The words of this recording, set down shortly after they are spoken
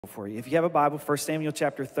For you. If you have a Bible, 1 Samuel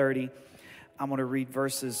chapter 30, I'm going to read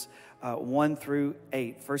verses 1 through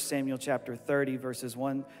 8. 1 Samuel chapter 30, verses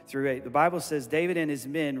 1 through 8. The Bible says, David and his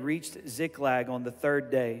men reached Ziklag on the third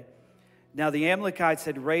day. Now the Amalekites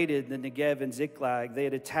had raided the Negev and Ziklag. They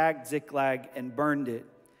had attacked Ziklag and burned it,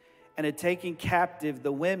 and had taken captive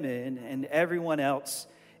the women and everyone else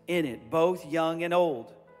in it, both young and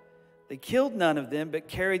old. They killed none of them, but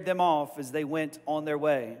carried them off as they went on their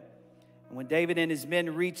way. And when David and his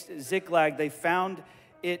men reached Ziklag, they found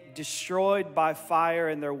it destroyed by fire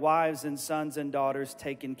and their wives and sons and daughters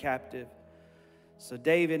taken captive. So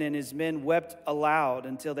David and his men wept aloud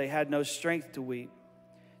until they had no strength to weep.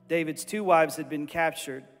 David's two wives had been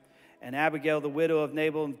captured, and Abigail, the widow of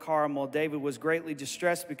Nabal and Carmel. David was greatly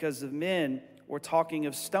distressed because the men were talking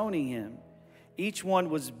of stoning him. Each one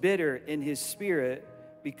was bitter in his spirit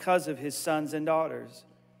because of his sons and daughters.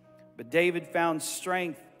 But David found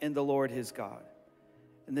strength in the Lord his God.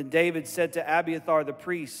 And then David said to Abiathar the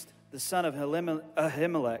priest, the son of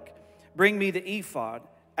Ahimelech, "Bring me the ephod."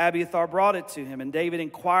 Abiathar brought it to him, and David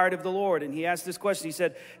inquired of the Lord, and he asked this question. He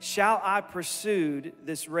said, Shall I pursue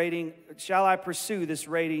this raiding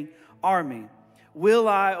army? Will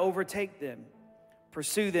I overtake them?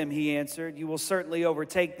 Pursue them, he answered. You will certainly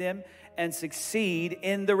overtake them and succeed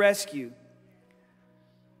in the rescue.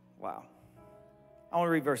 Wow. I want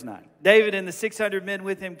to read verse 9. David and the 600 men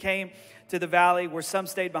with him came to the valley where some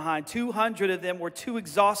stayed behind. 200 of them were too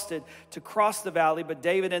exhausted to cross the valley, but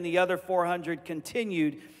David and the other 400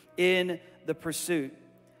 continued in the pursuit.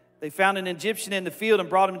 They found an Egyptian in the field and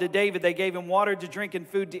brought him to David. They gave him water to drink and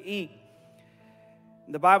food to eat.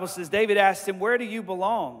 And the Bible says, David asked him, "Where do you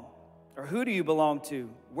belong?" Or who do you belong to?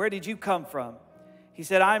 Where did you come from? He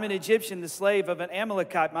said, "I'm an Egyptian, the slave of an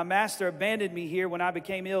Amalekite. My master abandoned me here when I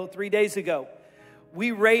became ill 3 days ago.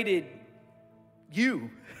 We raided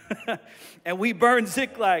you and we burned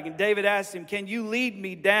Ziklag." And David asked him, "Can you lead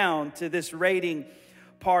me down to this raiding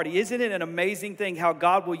party?" Isn't it an amazing thing how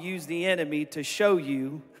God will use the enemy to show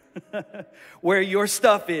you where your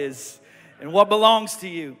stuff is and what belongs to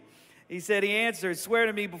you? He answered, "Swear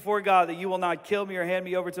to me before God that you will not kill me or hand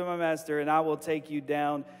me over to my master, and I will take you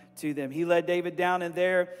down to them." He led David down, and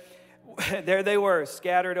there they were,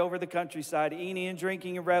 scattered over the countryside, eating and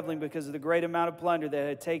drinking and reveling because of the great amount of plunder that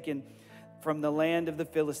had taken from the land of the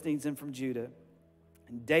Philistines and from Judah.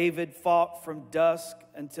 And David fought from dusk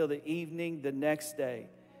until the evening the next day,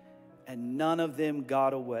 and none of them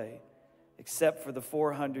got away, except for the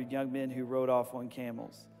 400 young men who rode off on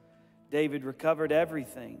camels. David recovered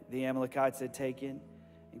everything the Amalekites had taken,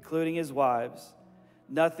 including his wives.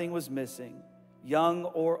 Nothing was missing, young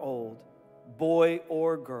or old, boy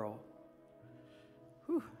or girl.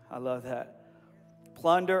 Whew, I love that.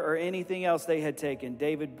 Plunder or anything else they had taken,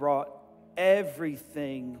 David brought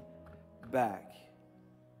everything back.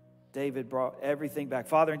 David brought everything back.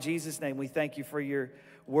 Father, in Jesus' name, we thank you for your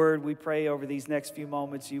word. We pray over these next few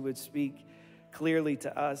moments you would speak clearly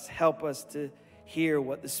to us. Help us to hear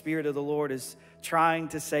what the Spirit of the Lord is trying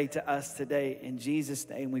to say to us today. In Jesus'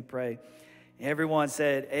 name we pray. Everyone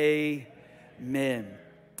said, amen.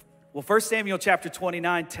 Well, 1 Samuel chapter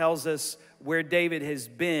 29 tells us where David has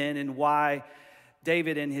been and why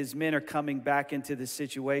David and his men are coming back into the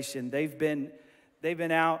situation. They've been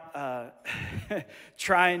out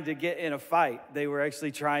trying to get in a fight. They were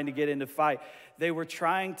actually trying to get into a fight. They were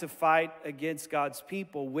trying to fight against God's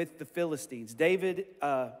people with the Philistines. David,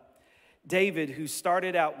 who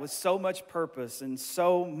started out with so much purpose and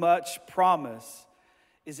so much promise,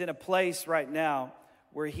 is in a place right now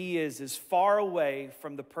where he is as far away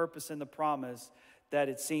from the purpose and the promise that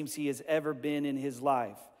it seems he has ever been in his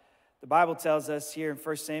life. The Bible tells us here in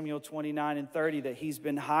 1 Samuel 29 and 30 that he's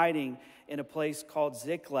been hiding in a place called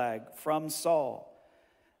Ziklag from Saul.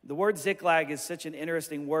 The word Ziklag is such an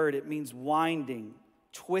interesting word. It means winding,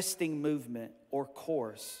 twisting movement, or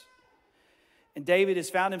course. And David has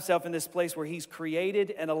found himself in this place where he's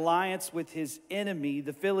created an alliance with his enemy,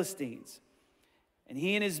 the Philistines. And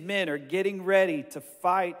he and his men are getting ready to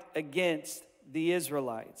fight against the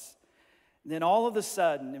Israelites. And then all of a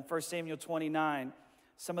sudden, in 1 Samuel 29,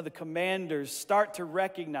 some of the commanders start to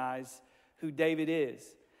recognize who David is.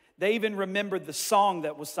 They even remembered the song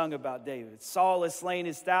that was sung about David. Saul has slain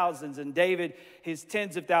his thousands and David his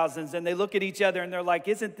tens of thousands. And they look at each other and they're like,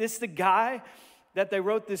 "Isn't this the guy that they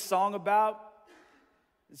wrote this song about?"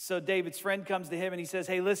 So David's friend comes to him and he says,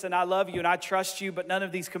 "Hey, listen, I love you and I trust you, but none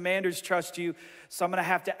of these commanders trust you. So I'm going to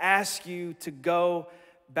have to ask you to go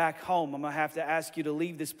back home. I'm going to have to ask you to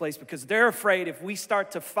leave this place because they're afraid if we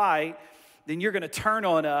start to fight, then you're going to turn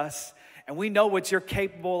on us. And we know what you're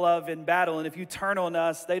capable of in battle. And if you turn on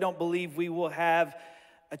us, they don't believe we will have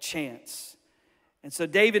a chance." And so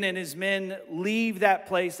David and his men leave that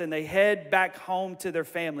place and they head back home to their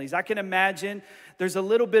families. I can imagine there's a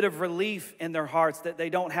little bit of relief in their hearts that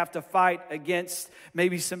they don't have to fight against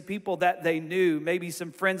maybe some people that they knew, maybe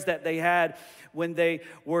some friends that they had when they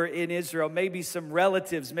were in Israel, maybe some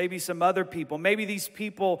relatives, maybe some other people, maybe these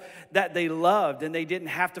people that they loved and they didn't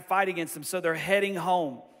have to fight against them. So they're heading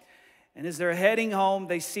home. And as they're heading home,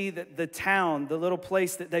 they see that the town, the little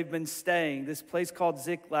place that they've been staying, this place called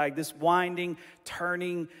Ziklag, this winding,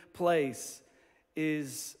 turning place,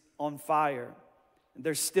 is on fire.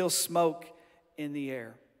 There's still smoke in the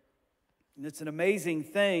air. And it's an amazing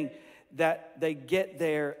thing that they get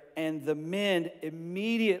there, and the men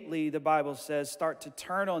immediately, the Bible says, start to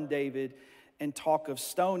turn on David and talk of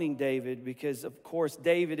stoning David, because of course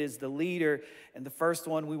David is the leader, and the first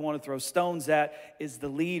one we want to throw stones at is the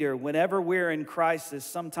leader. Whenever we're in crisis,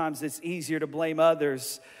 sometimes it's easier to blame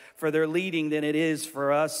others for their leading than it is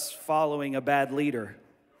for us following a bad leader.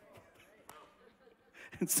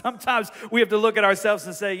 And sometimes we have to look at ourselves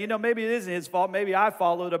and say, maybe it isn't his fault. Maybe I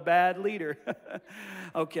followed a bad leader.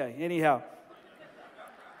 Okay, anyhow.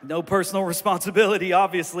 No personal responsibility,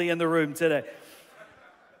 obviously, in the room today.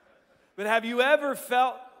 But have you ever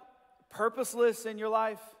felt purposeless in your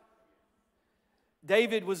life?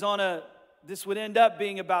 David was this would end up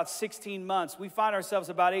being about 16 months. We find ourselves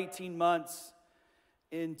about 18 months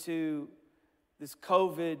into this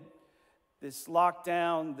COVID, this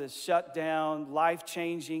lockdown, this shutdown,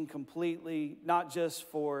 life-changing completely, not just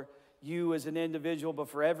for you as an individual, but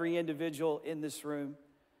for every individual in this room.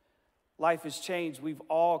 Life has changed. We've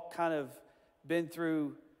all kind of been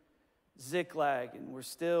through Ziklag, and we're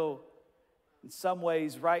still, in some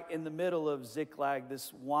ways, right in the middle of Ziklag,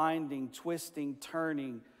 this winding, twisting,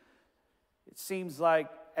 turning. It seems like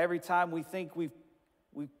every time we think we've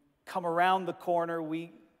come around the corner,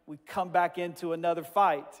 we come back into another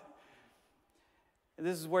fight. And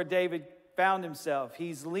this is where David found himself.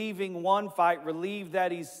 He's leaving one fight, relieved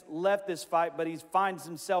that he's left this fight, but he finds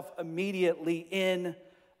himself immediately in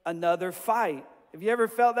another fight. Have you ever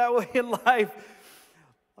felt that way in life?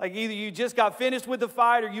 Like either you just got finished with the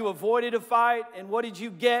fight or you avoided a fight, and what did you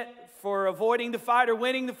get for avoiding the fight or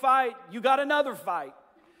winning the fight? You got another fight.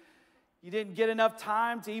 You didn't get enough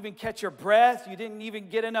time to even catch your breath. You didn't even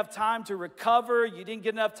get enough time to recover. You didn't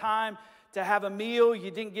get enough time to have a meal. You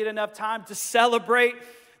didn't get enough time to celebrate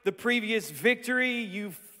the previous victory.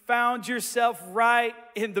 You found yourself right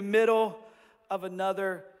in the middle of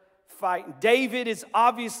another fight. David is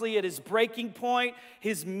obviously at his breaking point.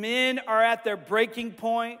 His men are at their breaking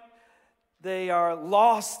point. They are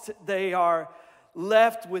lost. They are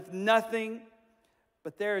left with nothing.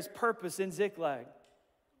 But there is purpose in Ziklag.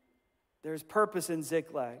 There is purpose in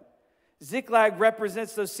Ziklag. Ziklag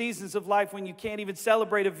represents those seasons of life when you can't even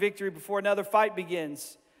celebrate a victory before another fight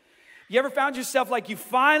begins. You ever found yourself like you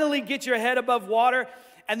finally get your head above water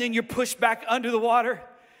and then you're pushed back under the water?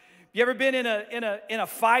 You ever been in a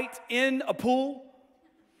fight in a pool?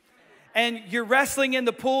 And you're wrestling in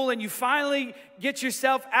the pool and you finally get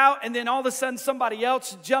yourself out, and then all of a sudden somebody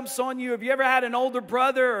else jumps on you. Have you ever had an older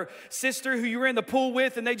brother or sister who you were in the pool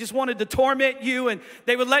with and they just wanted to torment you, and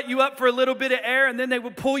they would let you up for a little bit of air and then they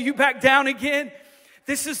would pull you back down again?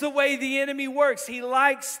 This is the way the enemy works. He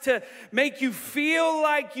likes to make you feel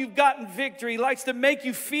like you've gotten victory. He likes to make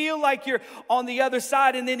you feel like you're on the other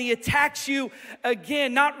side, and then he attacks you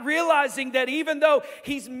again, not realizing that even though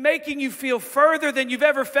he's making you feel further than you've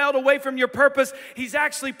ever felt away from your purpose, he's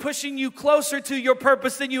actually pushing you closer to your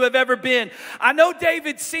purpose than you have ever been. I know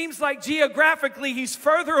David seems like geographically he's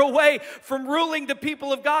further away from ruling the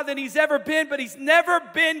people of God than he's ever been, but he's never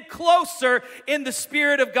been closer in the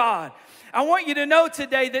Spirit of God. I want you to know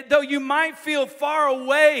today that though you might feel far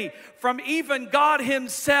away from even God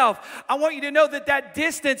himself, I want you to know that that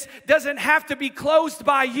distance doesn't have to be closed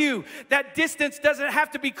by you. That distance doesn't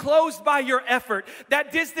have to be closed by your effort.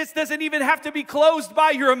 That distance doesn't even have to be closed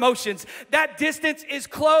by your emotions. That distance is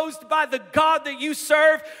closed by the God that you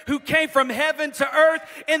serve, who came from heaven to earth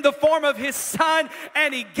in the form of his Son,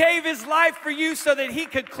 and he gave his life for you so that he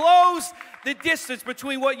could close the distance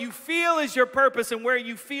between what you feel is your purpose and where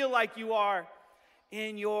you feel like you are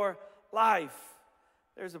in your life.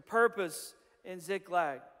 There's a purpose in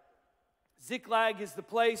Ziklag. Ziklag is the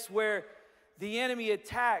place where the enemy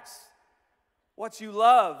attacks what you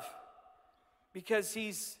love because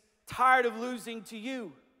he's tired of losing to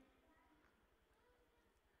you.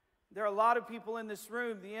 There are a lot of people in this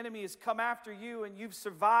room, the enemy has come after you and you've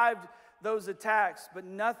survived those attacks, but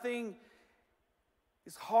nothing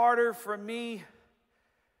is harder for me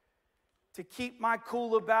to keep my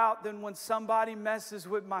cool about than when somebody messes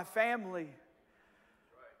with my family.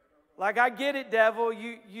 Like, I get it, devil.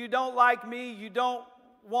 You don't like me. You don't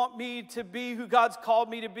want me to be who God's called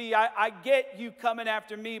me to be. I get you coming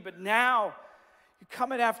after me, but now you're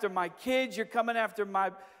coming after my kids. You're coming after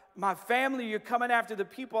my family. You're coming after the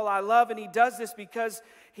people I love. And he does this because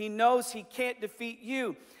he knows he can't defeat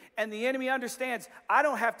you. And the enemy understands, I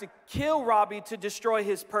don't have to kill Robbie to destroy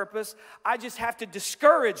his purpose. I just have to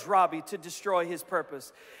discourage Robbie to destroy his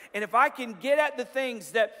purpose. And if I can get at the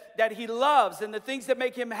things that he loves and the things that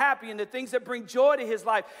make him happy and the things that bring joy to his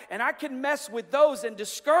life, and I can mess with those and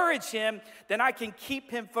discourage him, then I can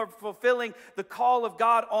keep him from fulfilling the call of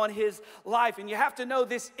God on his life. And you have to know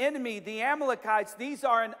this enemy, the Amalekites, these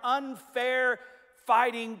are an unfair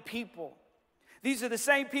fighting people. These are the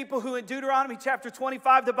same people who in Deuteronomy chapter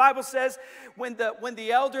 25, the Bible says, when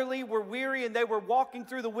the elderly were weary and they were walking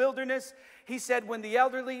through the wilderness, he said when the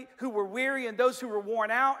elderly who were weary and those who were worn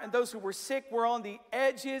out and those who were sick were on the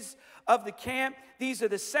edges of the camp, these are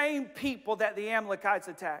the same people that the Amalekites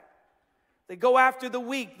attacked. They go after the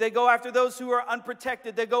weak. They go after those who are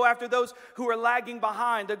unprotected. They go after those who are lagging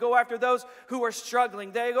behind. They go after those who are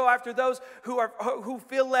struggling. They go after those who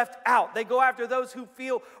feel left out. They go after those who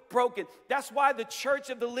feel broken. That's why the church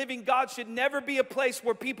of the living God should never be a place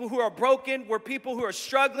where people who are broken, where people who are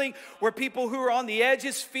struggling, where people who are on the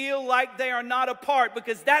edges feel like they are not a part,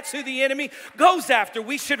 because that's who the enemy goes after.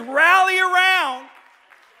 We should rally around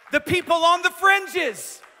the people on the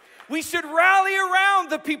fringes. We should rally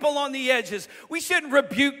around the people on the edges. We shouldn't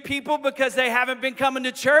rebuke people because they haven't been coming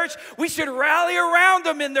to church. We should rally around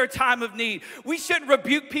them in their time of need. We shouldn't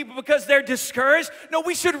rebuke people because they're discouraged. No,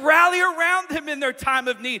 we should rally around them in their time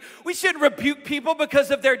of need. We shouldn't rebuke people because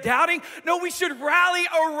of their doubting. No, we should rally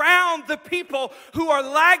around the people who are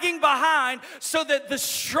lagging behind so that the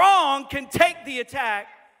strong can take the attack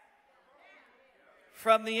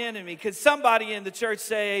from the enemy. Could somebody in the church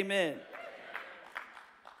say amen?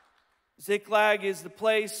 Ziklag is the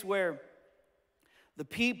place where the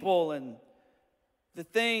people and the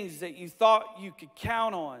things that you thought you could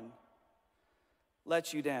count on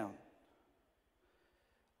let you down.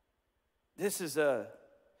 This is a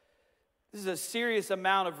serious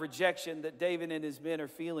amount of rejection that David and his men are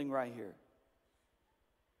feeling right here.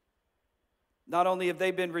 Not only have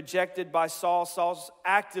they been rejected by Saul, Saul's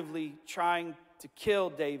actively trying to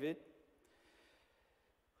kill David.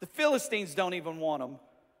 The Philistines don't even want him.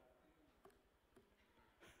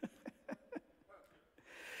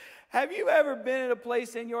 Have you ever been in a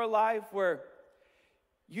place in your life where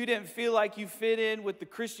you didn't feel like you fit in with the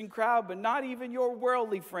Christian crowd, but not even your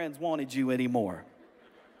worldly friends wanted you anymore?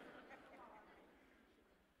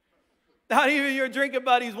 Not even your drinking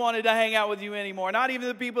buddies wanted to hang out with you anymore. Not even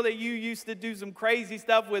the people that you used to do some crazy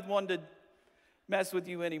stuff with wanted to mess with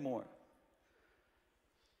you anymore.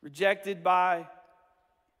 Rejected by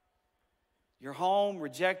your home,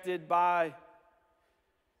 rejected by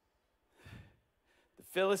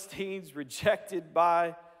Philistines, rejected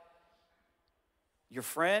by your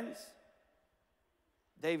friends.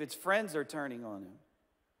 David's friends are turning on him.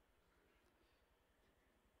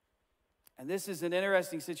 And this is an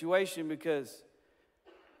interesting situation because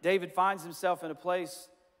David finds himself in a place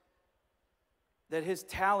that his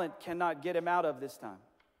talent cannot get him out of this time.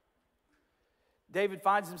 David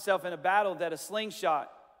finds himself in a battle that a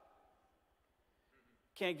slingshot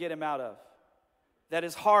can't get him out of, that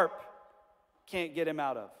his harp can't get him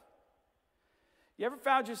out of. You ever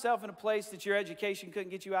found yourself in a place that your education couldn't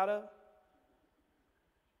get you out of?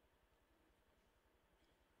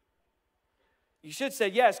 You should say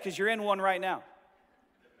yes, because you're in one right now.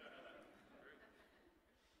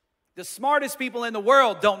 The smartest people in the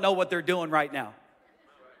world don't know what they're doing right now.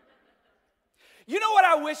 You know what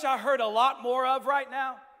I wish I heard a lot more of right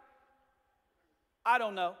now? I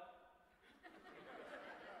don't know.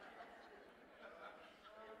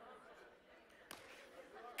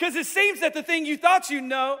 Because it seems that the thing you thought you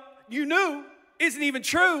knew isn't even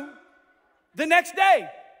true the next day.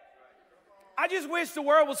 I just wish the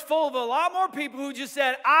world was full of a lot more people who just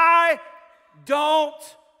said, I don't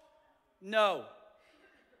know.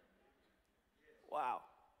 Wow.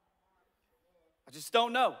 I just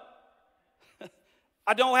don't know.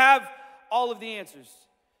 I don't have all of the answers.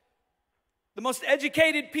 The most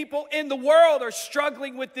educated people in the world are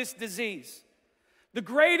struggling with this disease. The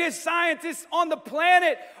greatest scientists on the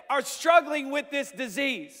planet are struggling with this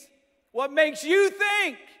disease. What makes you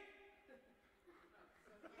think?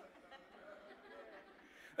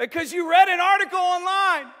 Because you read an article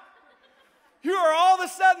online, you are all of a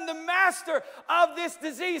sudden the master of this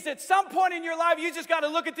disease. At some point in your life, you just got to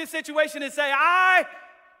look at this situation and say, I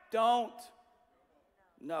don't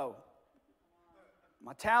know.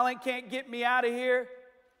 My talent can't get me out of here.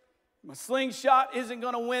 My slingshot isn't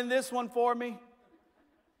going to win this one for me.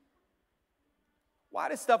 Why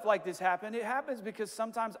does stuff like this happen? It happens because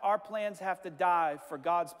sometimes our plans have to die for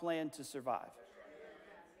God's plan to survive.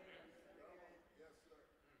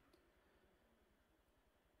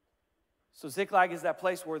 So Ziklag is that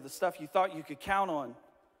place where the stuff you thought you could count on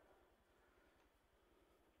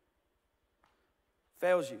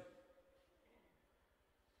fails you.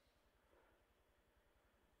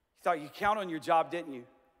 You thought you could count on your job, didn't you?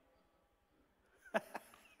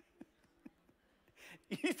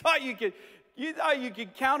 You thought you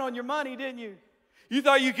could count on your money, didn't you? You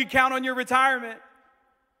thought you could count on your retirement.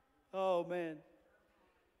 Oh, man.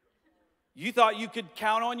 You thought you could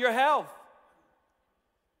count on your health.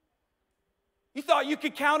 You thought you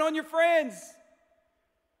could count on your friends.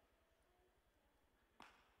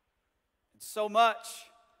 And so much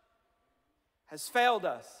has failed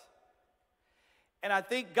us. And I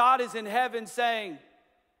think God is in heaven saying,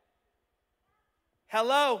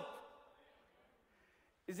 hello.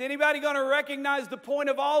 Is anybody going to recognize the point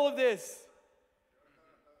of all of this?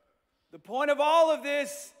 The point of all of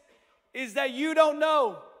this is that you don't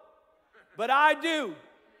know, but I do.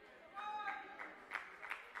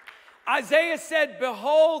 Isaiah said,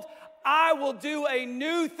 behold, I will do a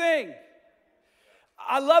new thing.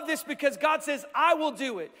 I love this because God says, I will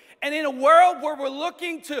do it. And in a world where we're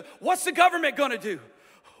looking to, what's the government going to do?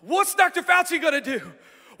 What's Dr. Fauci going to do?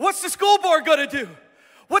 What's the school board going to do?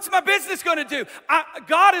 What's my business going to do?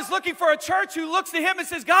 God is looking for a church who looks to him and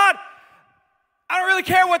says, God, I don't really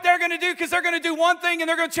care what they're going to do because they're going to do one thing and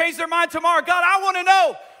they're going to change their mind tomorrow. God, I want to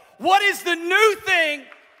know, what is the new thing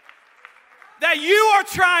that you are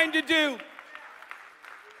trying to do?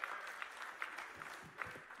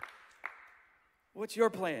 What's your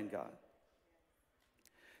plan, God?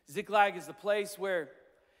 Ziklag is the place where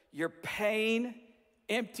your pain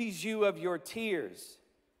empties you of your tears,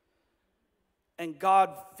 and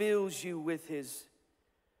God fills you with his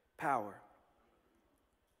power.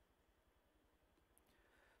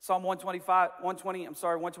 Psalm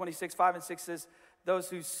 126, 5 and 6 says, those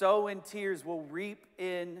who sow in tears will reap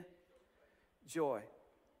in joy.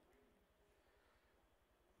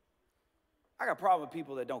 I got a problem with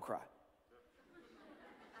people that don't cry.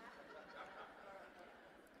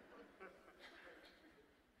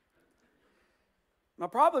 My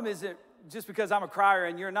problem isn't just because I'm a crier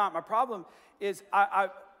and you're not. My problem is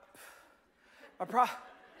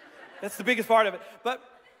that's the biggest part of it. But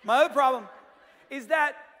my other problem is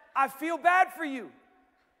that I feel bad for you.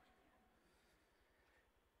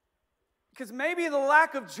 Because maybe the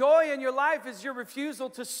lack of joy in your life is your refusal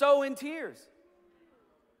to sow in tears.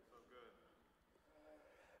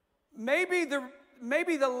 Maybe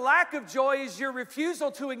the lack of joy is your refusal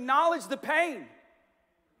to acknowledge the pain.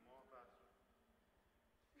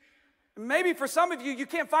 Maybe for some of you, you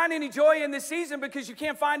can't find any joy in this season because you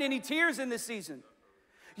can't find any tears in this season.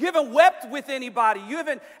 You haven't wept with anybody. You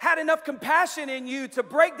haven't had enough compassion in you to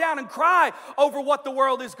break down and cry over what the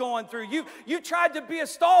world is going through. You've tried to be a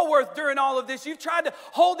stalwart during all of this. You've tried to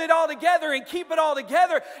hold it all together and keep it all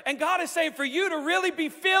together. And God is saying, for you to really be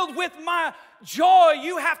filled with my joy,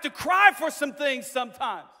 you have to cry for some things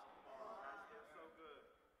sometimes.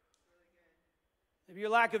 Maybe your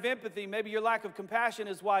lack of empathy, maybe your lack of compassion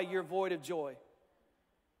is why you're void of joy.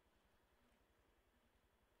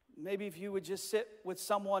 Maybe if you would just sit with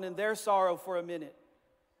someone in their sorrow for a minute.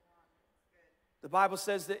 The Bible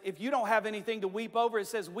says that if you don't have anything to weep over, it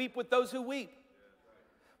says weep with those who weep.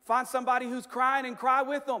 Find somebody who's crying and cry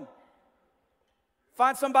with them.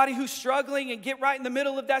 Find somebody who's struggling and get right in the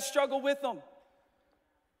middle of that struggle with them.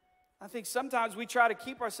 I think sometimes we try to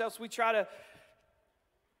keep ourselves, we try to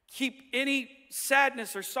keep any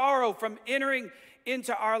sadness or sorrow from entering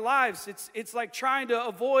into our lives. It's like trying to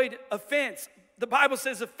avoid offense. The Bible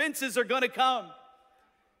says offenses are going to come.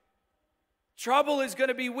 Trouble is going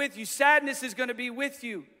to be with you. Sadness is going to be with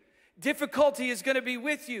you. Difficulty is going to be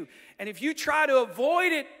with you. And if you try to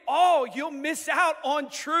avoid it all, you'll miss out on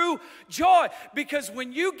true joy. Because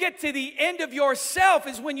when you get to the end of yourself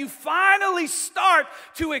is when you finally start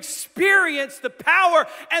to experience the power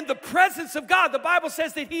and the presence of God. The Bible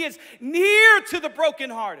says that he is near to the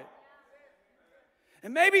brokenhearted.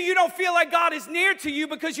 And maybe you don't feel like God is near to you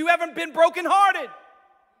because you haven't been brokenhearted.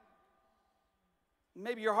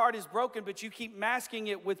 Maybe your heart is broken, but you keep masking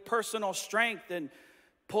it with personal strength and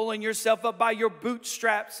pulling yourself up by your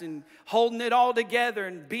bootstraps and holding it all together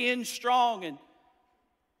and being strong.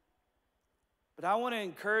 But I want to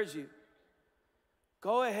encourage you.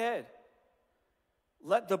 Go ahead.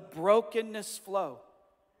 Let the brokenness flow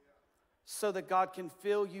so that God can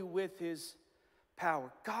fill you with his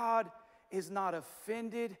power. God is not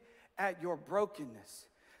offended at your brokenness.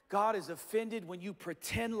 God is offended when you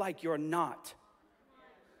pretend like you're not.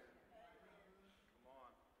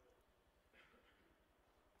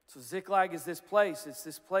 So Ziklag is this place. It's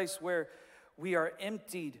this place where we are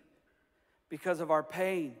emptied because of our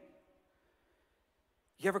pain.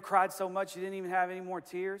 You ever cried so much you didn't even have any more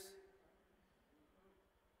tears?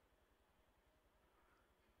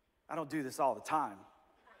 I don't do this all the time.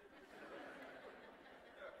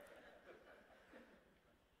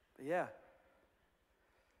 But yeah,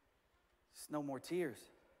 just no more tears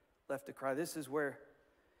left to cry. This is where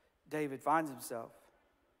David finds himself.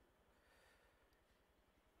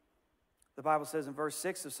 The Bible says in verse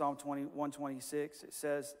 6 of Psalm 126, it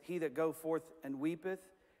says, "He that goeth forth and weepeth,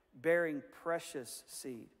 bearing precious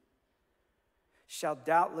seed, shall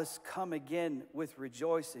doubtless come again with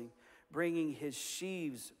rejoicing, bringing his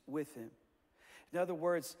sheaves with him." In other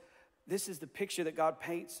words, this is the picture that God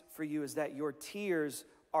paints for you, is that your tears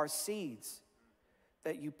are seeds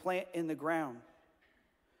that you plant in the ground.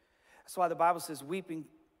 That's why the Bible says, weeping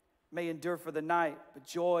may endure for the night, but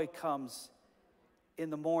joy comes in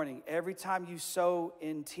the morning. Every time you sow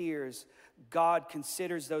in tears, God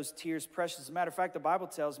considers those tears precious. As a matter of fact, the Bible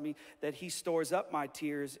tells me that he stores up my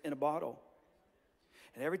tears in a bottle.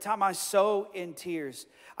 And every time I sow in tears,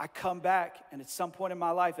 I come back, and at some point in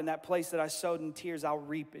my life, in that place that I sowed in tears, I'll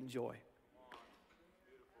reap in joy.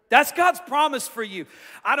 That's God's promise for you.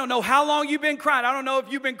 I don't know how long you've been crying. I don't know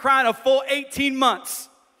if you've been crying a full 18 months.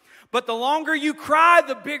 But the longer you cry,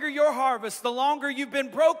 the bigger your harvest. The longer you've been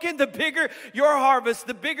broken, the bigger your harvest.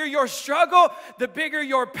 The bigger your struggle, the bigger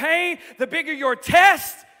your pain, the bigger your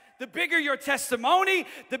test, the bigger your testimony,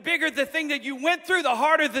 the bigger the thing that you went through, the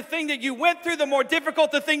harder the thing that you went through, the more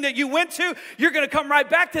difficult the thing that you went to. You're going to come right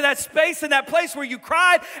back to that space and that place where you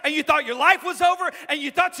cried and you thought your life was over and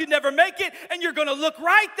you thought you'd never make it, and you're going to look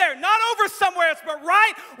right there, not over somewhere else, but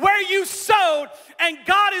right where you sowed, and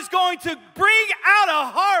God is going to bring out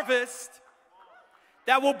a harvest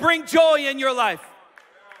that will bring joy in your life.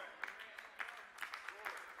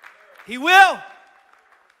 He will.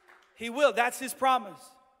 He will. That's his promise.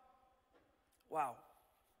 Wow.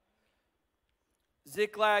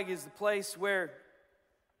 Ziklag is the place where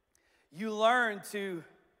you learn to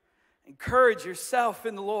encourage yourself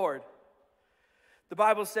in the Lord. The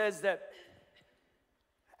Bible says that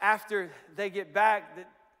after they get back, that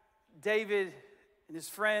David and his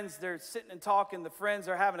friends, they're sitting and talking. The friends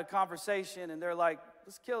are having a conversation, and they're like,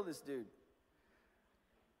 let's kill this dude.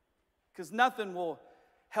 Because nothing will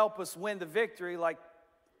help us win the victory like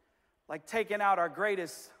taking out our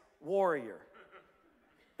greatest warrior.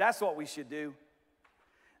 That's what we should do.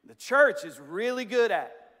 The church is really good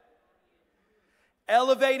at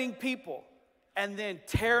elevating people and then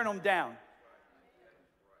tearing them down.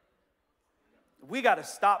 We got to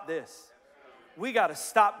stop this. We got to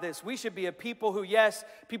stop this. We should be a people who, yes,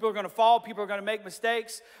 people are going to fall, people are going to make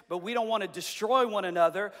mistakes, but we don't want to destroy one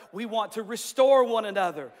another. We want to restore one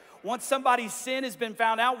another. Once somebody's sin has been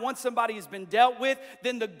found out, once somebody has been dealt with,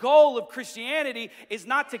 then the goal of Christianity is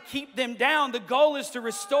not to keep them down. The goal is to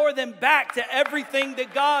restore them back to everything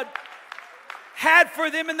that God had for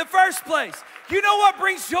them in the first place. You know what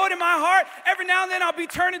brings joy to my heart? Every now and then I'll be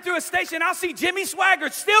turning through a station, I'll see Jimmy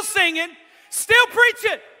Swaggart still singing, still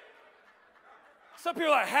preaching. Some people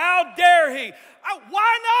are like, how dare he?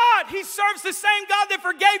 Why not? He serves the same God that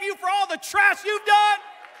forgave you for all the trash you've done.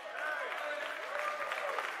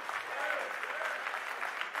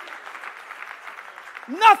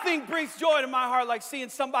 Nothing brings joy to my heart like seeing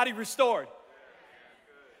somebody restored.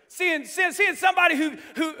 Seeing somebody who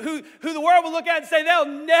the world will look at and say they'll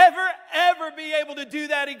never, ever be able to do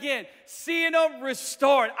that again. Seeing them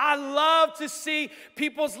restored. I love to see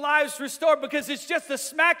people's lives restored because it's just a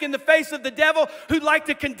smack in the face of the devil who'd like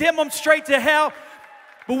to condemn them straight to hell.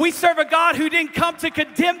 But we serve a God who didn't come to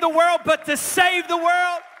condemn the world, but to save the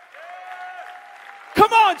world.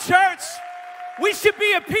 Come on, church. We should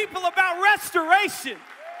be a people about restoration.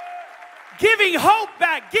 Giving hope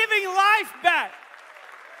back, giving life back.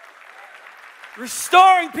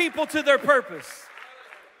 Restoring people to their purpose.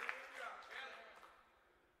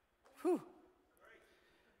 Whew.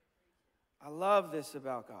 I love this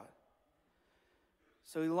about God.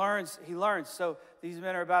 So he learns. So these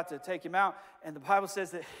men are about to take him out, and the Bible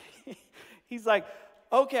says that he's like,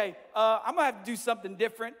 okay, I'm going to have to do something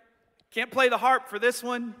different. Can't play the harp for this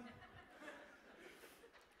one.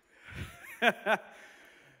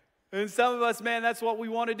 And some of us, man, that's what we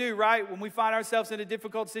want to do, right? When we find ourselves in a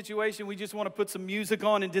difficult situation, we just want to put some music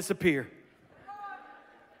on and disappear.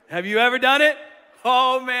 Have you ever done it?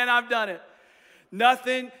 Oh, man, I've done it.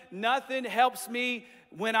 Nothing helps me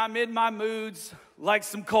when I'm in my moods like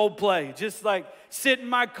some Coldplay. Just like sit in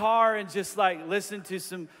my car and just like listen to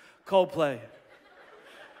some Coldplay.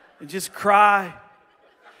 And just cry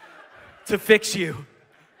to fix you.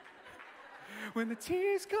 When the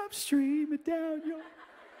tears come streaming down your...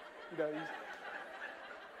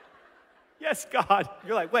 Yes, God.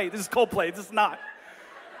 You're like, wait, this is Coldplay. This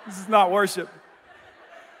is not worship.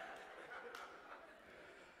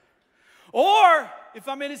 Or, if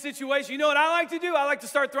I'm in a situation, you know what I like to do? I like to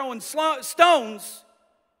start throwing stones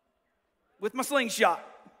with my slingshot.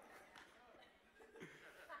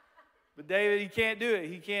 But David, he can't do it.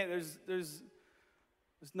 He can't. There's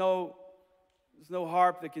no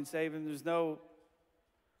harp that can save him. There's no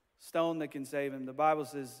stone that can save him. The Bible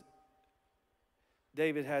says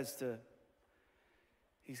David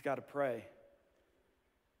he's got to pray.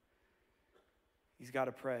 He's got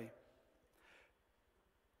to pray.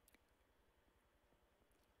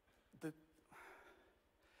 The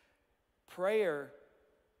prayer,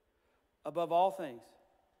 above all things,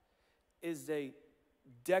 is a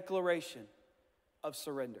declaration of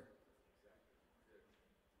surrender.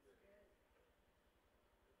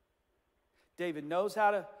 David knows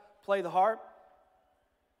how to play the harp.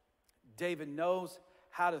 David knows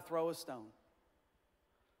how to throw a stone.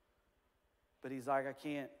 But he's like,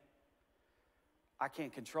 I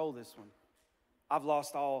can't control this one. I've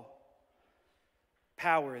lost all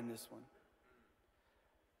power in this one.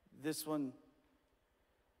 This one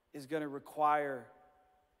is going to require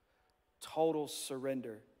total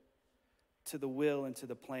surrender to the will and to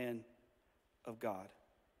the plan of God.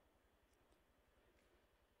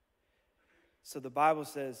 So the Bible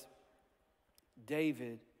says,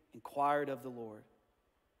 David inquired of the Lord.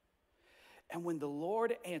 And when the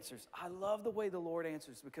Lord answers, I love the way the Lord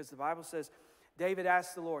answers, because the Bible says, David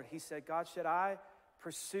asked the Lord, he said, God, should I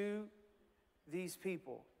pursue these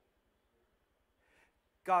people?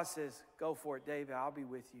 God says, go for it, David, I'll be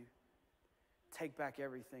with you. Take back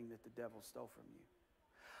everything that the devil stole from you.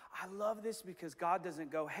 I love this because God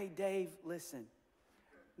doesn't go, hey, Dave, listen,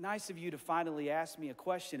 nice of you to finally ask me a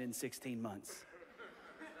question in 16 months.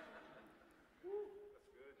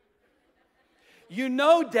 You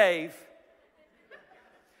know, Dave,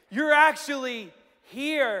 you're actually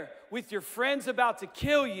here with your friends about to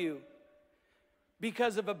kill you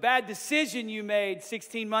because of a bad decision you made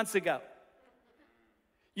 16 months ago.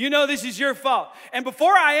 You know this is your fault. And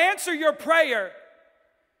before I answer your prayer,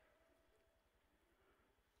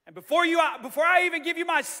 and before I even give you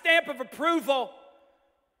my stamp of approval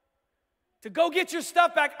to go get your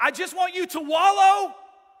stuff back, I just want you to wallow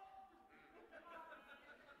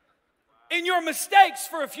in your mistakes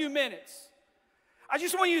for a few minutes. I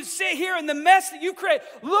just want you to sit here in the mess that you create.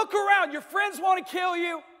 Look around. Your friends want to kill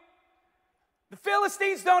you. The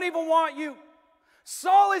Philistines don't even want you.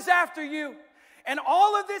 Saul is after you. And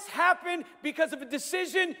all of this happened because of a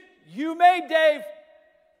decision you made, Dave.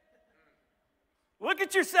 Look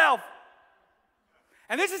at yourself.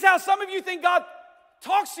 And this is how some of you think God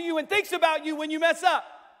talks to you and thinks about you when you mess up.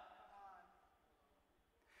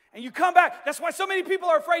 And you come back. That's why so many people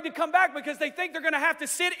are afraid to come back, because they think they're going to have to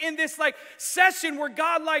sit in this session where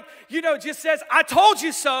God just says, I told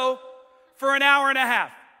you so for an hour and a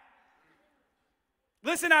half.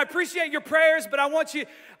 Listen, I appreciate your prayers, but I want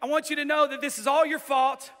you to know that this is all your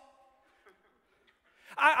fault.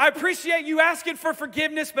 I appreciate you asking for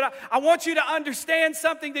forgiveness, but I want you to understand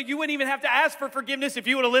something, that you wouldn't even have to ask for forgiveness if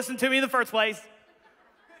you would have listened to me in the first place.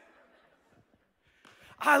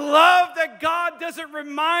 I love that God doesn't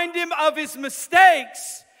remind him of his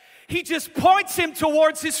mistakes. He just points him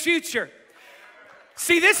towards his future.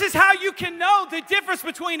 See, this is how you can know the difference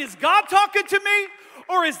between, is God talking to me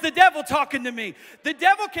or is the devil talking to me? The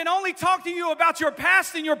devil can only talk to you about your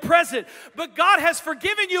past and your present, but God has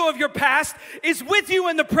forgiven you of your past, is with you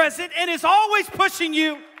in the present, and is always pushing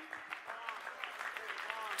you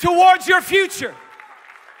towards your future.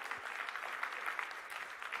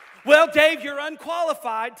 Well, Dave, you're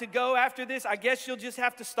unqualified to go after this. I guess you'll just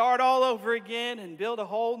have to start all over again and build a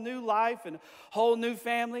whole new life and a whole new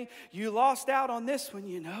family. You lost out on this one,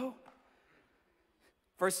 you know.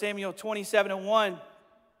 1 Samuel 27:1.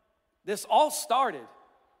 This all started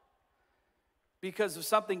because of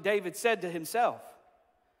something David said to himself.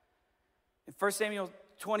 In 1 Samuel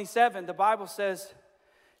 27, the Bible says,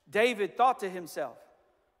 David thought to himself,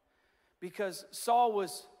 because Saul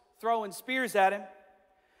was throwing spears at him,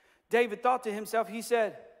 David thought to himself, he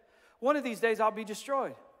said, one of these days I'll be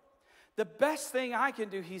destroyed. The best thing I can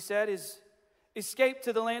do, he said, is escape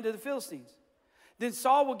to the land of the Philistines. Then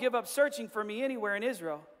Saul will give up searching for me anywhere in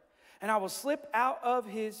Israel, and I will slip out of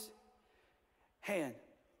his hand.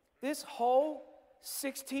 This whole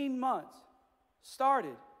 16 months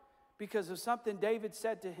started because of something David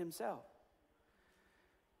said to himself.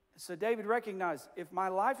 So David recognized, if my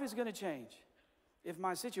life is going to change, if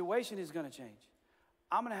my situation is going to change,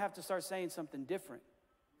 I'm going to have to start saying something different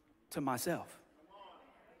to myself.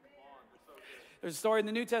 There's a story in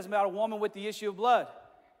the New Testament about a woman with the issue of blood.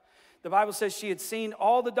 The Bible says she had seen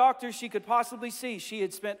all the doctors she could possibly see. She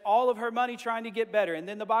had spent all of her money trying to get better. And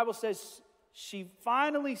then the Bible says she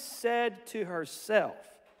finally said to herself,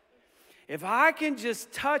 if I can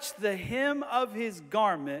just touch the hem of his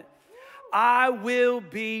garment, I will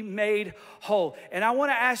be made whole. And I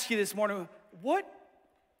want to ask you this morning, what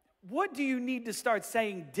do you need to start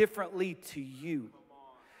saying differently to you?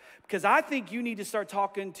 Because I think you need to start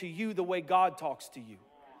talking to you the way God talks to you.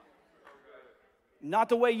 Not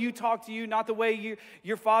the way you talk to you, not the way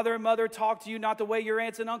your father and mother talk to you, not the way your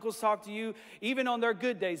aunts and uncles talk to you. Even on their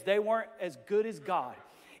good days, they weren't as good as God.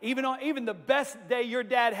 Even the best day your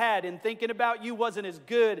dad had in thinking about you wasn't as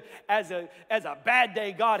good as a bad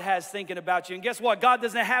day God has thinking about you. And guess what? God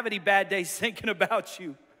doesn't have any bad days thinking about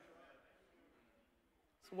you.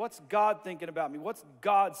 So what's God thinking about me? What's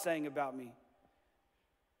God saying about me?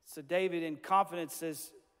 So David in confidence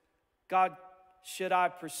says, God, should I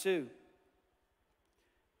pursue?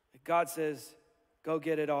 God says, go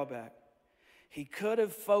get it all back. He could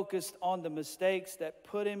have focused on the mistakes that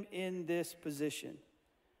put him in this position,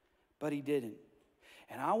 but he didn't.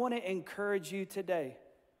 And I want to encourage you today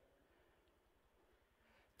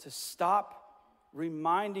to stop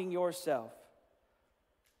reminding yourself.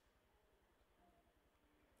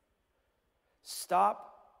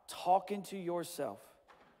 Stop talking to yourself.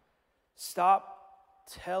 Stop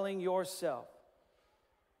telling yourself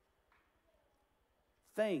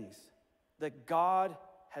things that God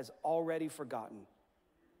has already forgotten.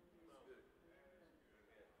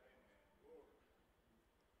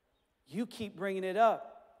 You keep bringing it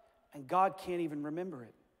up, and God can't even remember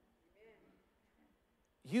it.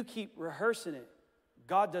 You keep rehearsing it.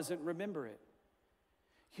 God doesn't remember it.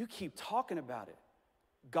 You keep talking about it.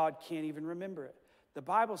 God can't even remember it. The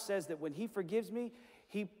Bible says that when he forgives me,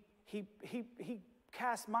 he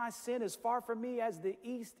casts my sin as far from me as the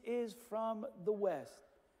east is from the west.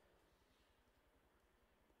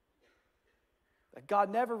 That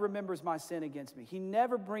God never remembers my sin against me. He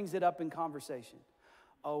never brings it up in conversation.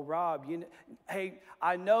 Oh, Rob, hey,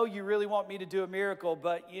 I know you really want me to do a miracle,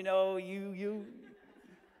 but you.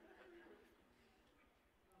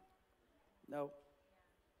 No,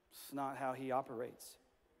 it's not how he operates.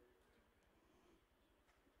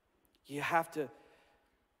 You have to,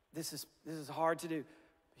 this is hard to do.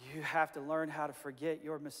 You have to learn how to forget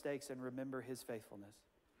your mistakes and remember his faithfulness.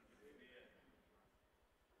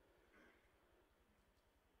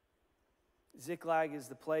 Ziklag is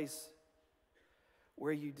the place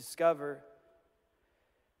where you discover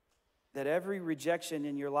that every rejection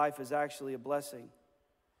in your life is actually a blessing.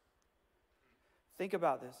 Think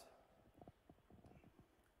about this.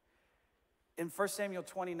 In 1 Samuel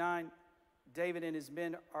 29, David and his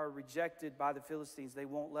men are rejected by the Philistines. They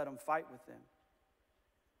won't let them fight with them.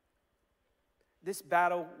 This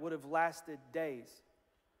battle would have lasted days,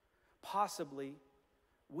 possibly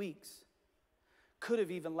weeks, could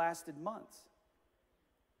have even lasted months.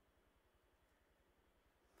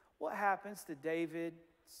 What happens to David's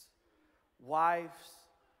wives,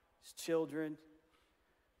 his children,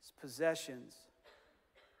 his possessions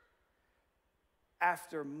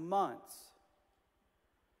after months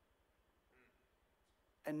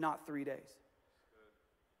and not 3 days?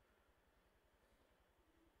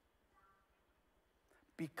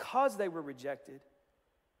 Because they were rejected,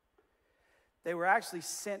 they were actually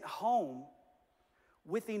sent home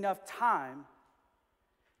with enough time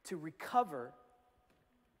to recover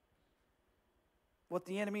what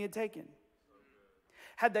the enemy had taken.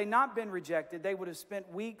 Had they not been rejected, they would have spent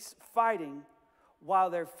weeks fighting while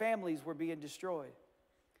their families were being destroyed.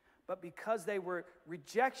 But because they were,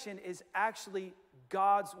 rejection is actually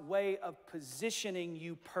God's way of positioning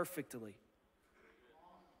you perfectly.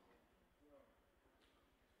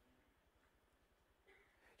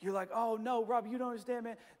 You're like, oh no, Rob, you don't understand,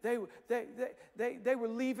 man. They were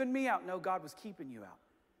leaving me out. No, God was keeping you out.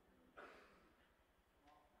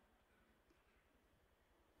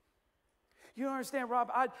 You don't understand,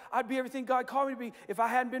 Rob. I'd be everything God called me to be if I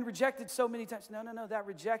hadn't been rejected so many times. No. That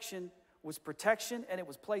rejection was protection and it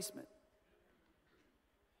was placement.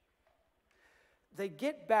 They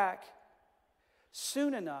get back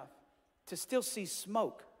soon enough to still see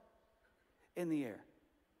smoke in the air.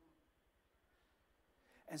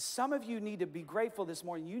 And some of you need to be grateful this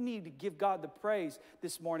morning. You need to give God the praise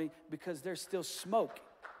this morning because there's still smoke.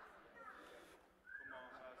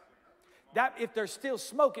 That if there's still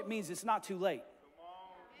smoke, it means it's not too late.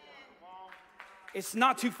 It's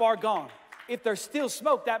not too far gone. If there's still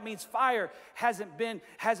smoke, that means fire hasn't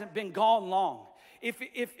been gone long.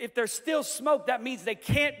 If there's still smoke, that means they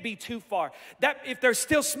can't be too far. That if there's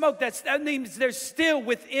still smoke, that means they're still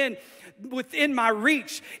within my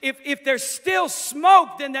reach. If there's still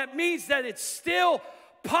smoke, then that means that it's still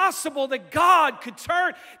possible that God could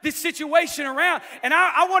turn this situation around. And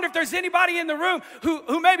I wonder if there's anybody in the room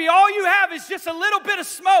who maybe all you have is just a little bit of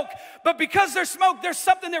smoke, but because there's smoke, there's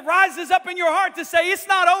something that rises up in your heart to say, it's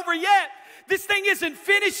not over yet. This thing isn't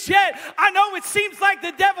finished yet. I know it seems like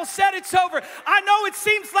the devil said it's over. I know it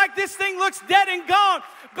seems like this thing looks dead and gone.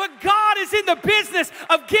 But God is in the business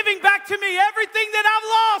of giving back to me everything that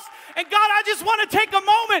I've lost. And God, I just want to take a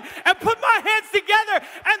moment and put my hands together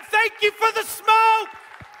and thank you for the smoke.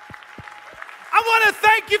 I want to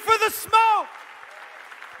thank you for the smoke.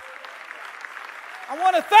 I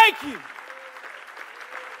want to thank you.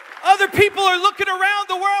 Other people are looking around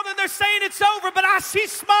the world and they're saying it's over, but I see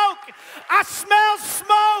smoke. I smell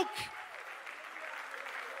smoke.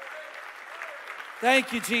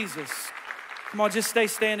 Thank you, Jesus. Come on, just stay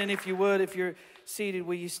standing if you would. If you're seated,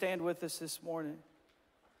 will you stand with us this morning?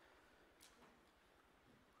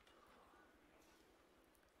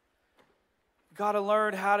 You got to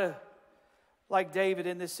learn how to, like David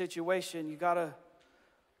in this situation, you got to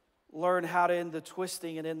learn how to, in the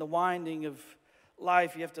twisting and in the winding of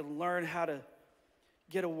life, you have to learn how to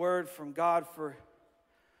get a word from God for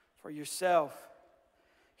yourself.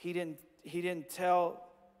 He didn't tell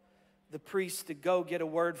the priest to go get a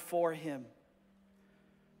word for him.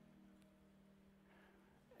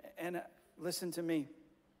 And listen to me.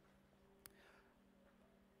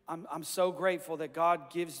 I'm so grateful that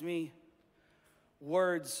God gives me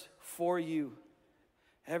words for you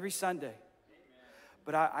every Sunday.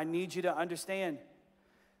 But I need you to understand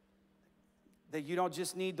that you don't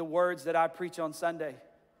just need the words that I preach on Sunday.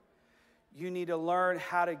 You need to learn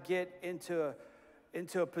how to get into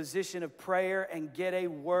a position of prayer and get a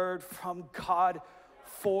word from God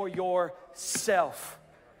for yourself.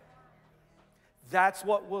 That's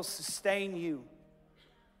what will sustain you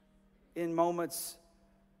in moments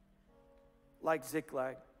like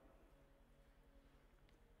Ziklag.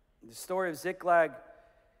 The story of Ziklag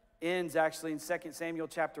ends actually in 2 Samuel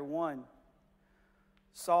chapter 1.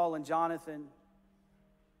 Saul and Jonathan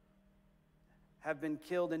have been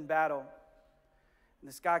killed in battle. And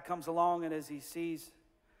this guy comes along, and as he sees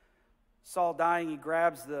Saul dying, he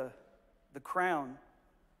grabs the crown,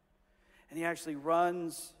 and he actually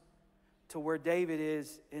runs to where David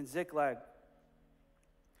is in Ziklag.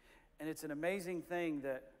 And it's an amazing thing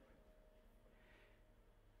that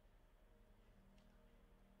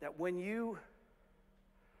when you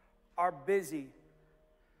are busy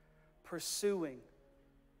pursuing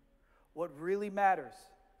what really matters,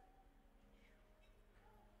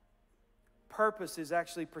 purpose is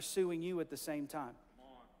actually pursuing you at the same time. Come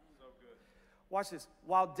on. So good. Watch this.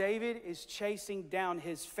 While David is chasing down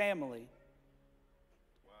his family,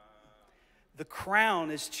 Wow. the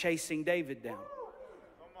crown is chasing David down.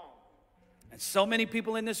 Come on. And so many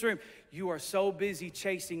people in this room, you are so busy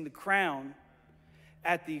chasing the crown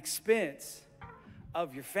at the expense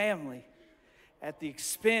of your family, at the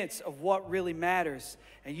expense of what really matters.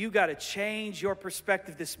 And you got to change your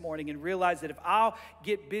perspective this morning and realize that if I'll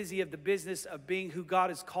get busy of the business of being who God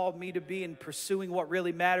has called me to be and pursuing what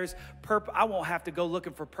really matters, I won't have to go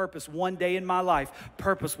looking for purpose one day in my life.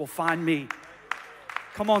 Purpose will find me.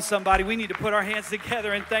 Come on, somebody. We need to put our hands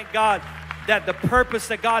together and thank God that the purpose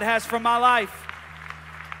that God has for my life,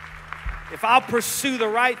 if I'll pursue the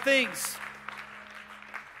right things,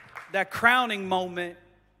 that crowning moment,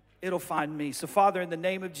 it'll find me. So, Father, in the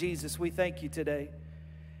name of Jesus, we thank you today.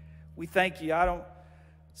 We thank you.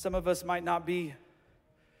 Some of us might not be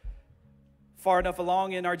far enough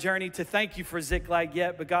along in our journey to thank you for Ziklag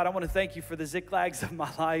yet, but God, I want to thank you for the Ziklags of my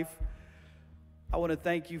life. I want to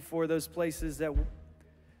thank you for those places that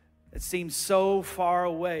seem so far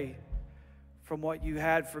away from what you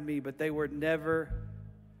had for me, but they were never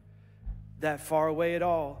that far away at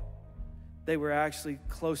all. They were actually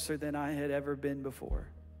closer than I had ever been before.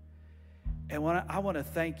 And I want to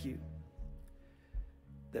thank you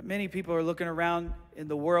that many people are looking around in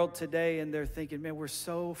the world today and they're thinking, man, we're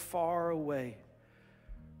so far away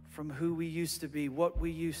from who we used to be, what we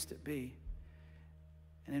used to be.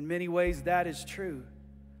 And in many ways, that is true.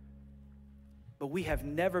 But we have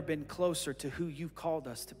never been closer to who you've called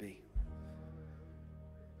us to be.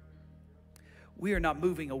 we are not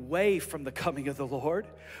moving away from the coming of the Lord.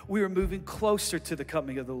 We are moving closer to the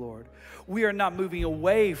coming of the Lord. We are not moving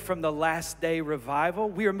away from the last day revival.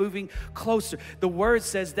 We are moving closer. The word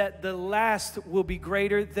says that the last will be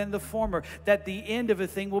greater than the former, that the end of a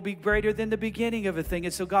thing will be greater than the beginning of a thing.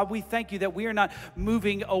 And so, God, we thank you that we are not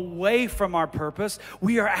moving away from our purpose.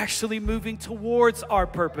 We are actually moving towards our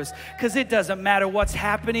purpose, because it doesn't matter what's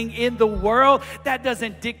happening in the world. That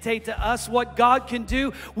doesn't dictate to us what God can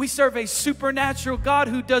do. We serve a supernatural God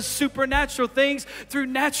who does supernatural things through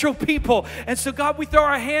natural people. And so, God, we throw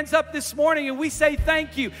our hands up this morning and we say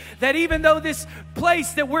thank you that even though this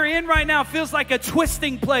place that we're in right now feels like a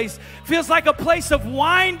twisting place, feels like a place of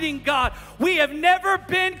winding, God, we have never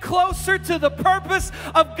been closer to the purpose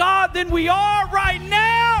of God than we are right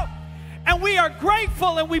now. And we are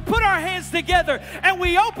grateful, and we put our hands together and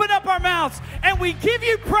we open up our mouths and we give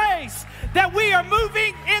you praise that we are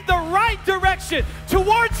moving in the right direction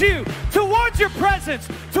towards you, towards your presence,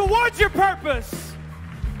 towards your purpose.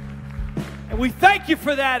 And we thank you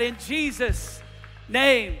for that in Jesus'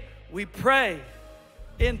 name we pray.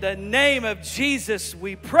 In the name of Jesus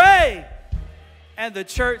we pray. And the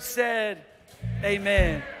church said,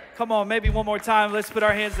 amen. Come on, maybe one more time. Let's put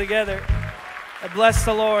our hands together. And bless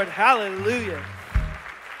the Lord. Hallelujah.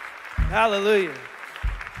 Hallelujah.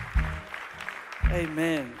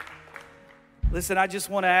 Amen. Listen, I just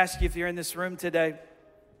want to ask you, if you're in this room today,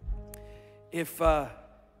 if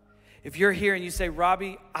you're here and you say,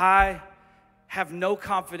 Robbie, I have no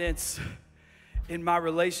confidence in my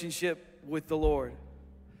relationship with the Lord.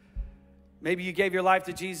 Maybe you gave your life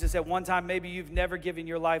to Jesus at one time. Maybe you've never given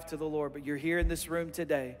your life to the Lord, but you're here in this room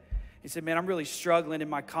today. You said, man, I'm really struggling in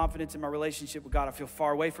my confidence in my relationship with God. I feel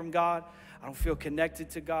far away from God. I don't feel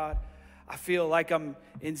connected to God. I feel like I'm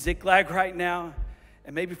in Ziklag right now.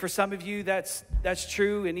 And maybe for some of you, that's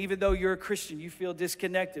true. And even though you're a Christian, you feel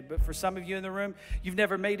disconnected. But for some of you in the room, you've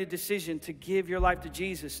never made a decision to give your life to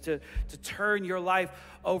Jesus, to turn your life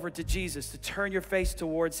over to Jesus, to turn your face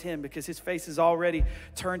towards Him, because His face is already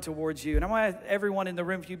turned towards you. And I want everyone in the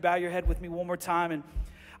room, if you bow your head with me one more time, and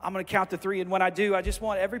I'm going to count to 3. And when I do, I just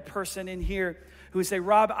want every person in here who would say,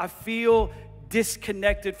 Rob, I feel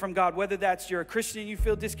disconnected from God. Whether that's you're a Christian and you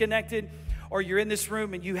feel disconnected, or you're in this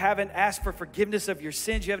room and you haven't asked for forgiveness of your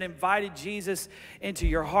sins, you haven't invited Jesus into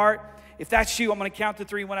your heart. If that's you, I'm going to count to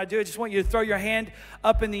 3. When I do, I just want you to throw your hand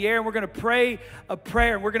up in the air, and we're going to pray a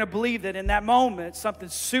prayer, and we're going to believe that in that moment, something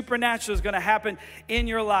supernatural is going to happen in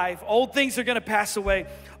your life. Old things are going to pass away.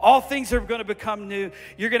 All things are going to become new.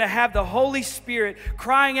 You're going to have the Holy Spirit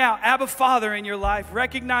crying out, Abba, Father, in your life,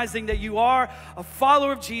 recognizing that you are a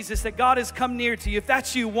follower of Jesus, that God has come near to you. If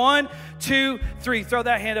that's you, 1, 2, 3, throw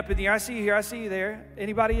that hand up in the air. I see you here. I see you there.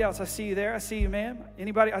 Anybody else? I see you there. I see you, ma'am.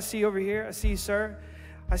 Anybody? I see you over here. I see you, sir.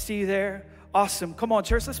 I see you there. Awesome. Come on,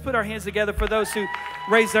 church. Let's put our hands together for those who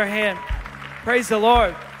raise their hand. Praise the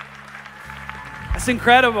Lord. That's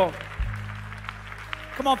incredible.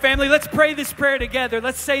 Come on, family. Let's pray this prayer together.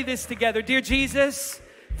 Let's say this together. Dear Jesus,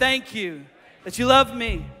 thank you that you love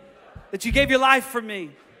me, that you gave your life for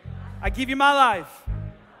me. I give you my life.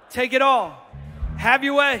 Take it all. Have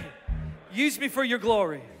your way. Use me for your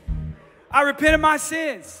glory. I repent of my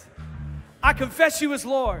sins. I confess you as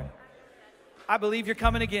Lord. I believe you're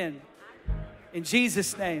coming again. In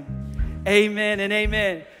Jesus' name, amen and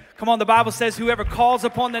amen. Come on, the Bible says whoever calls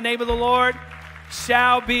upon the name of the Lord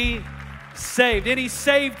shall be saved. Any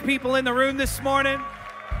saved people in the room this morning?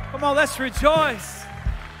 Come on, let's rejoice.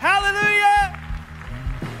 Hallelujah.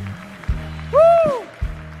 Woo!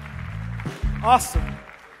 Awesome.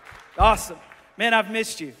 Awesome. Man, I've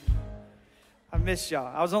missed you. I've missed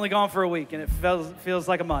y'all. I was only gone for a week, and it feels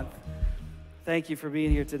like a month. Thank you for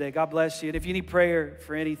being here today. God bless you. And if you need prayer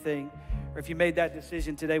for anything, or if you made that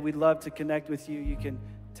decision today, we'd love to connect with you. You can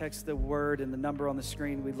text the word and the number on the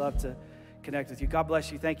screen. We'd love to connect with you. God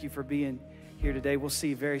bless you. Thank you for being here today. We'll see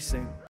you very soon.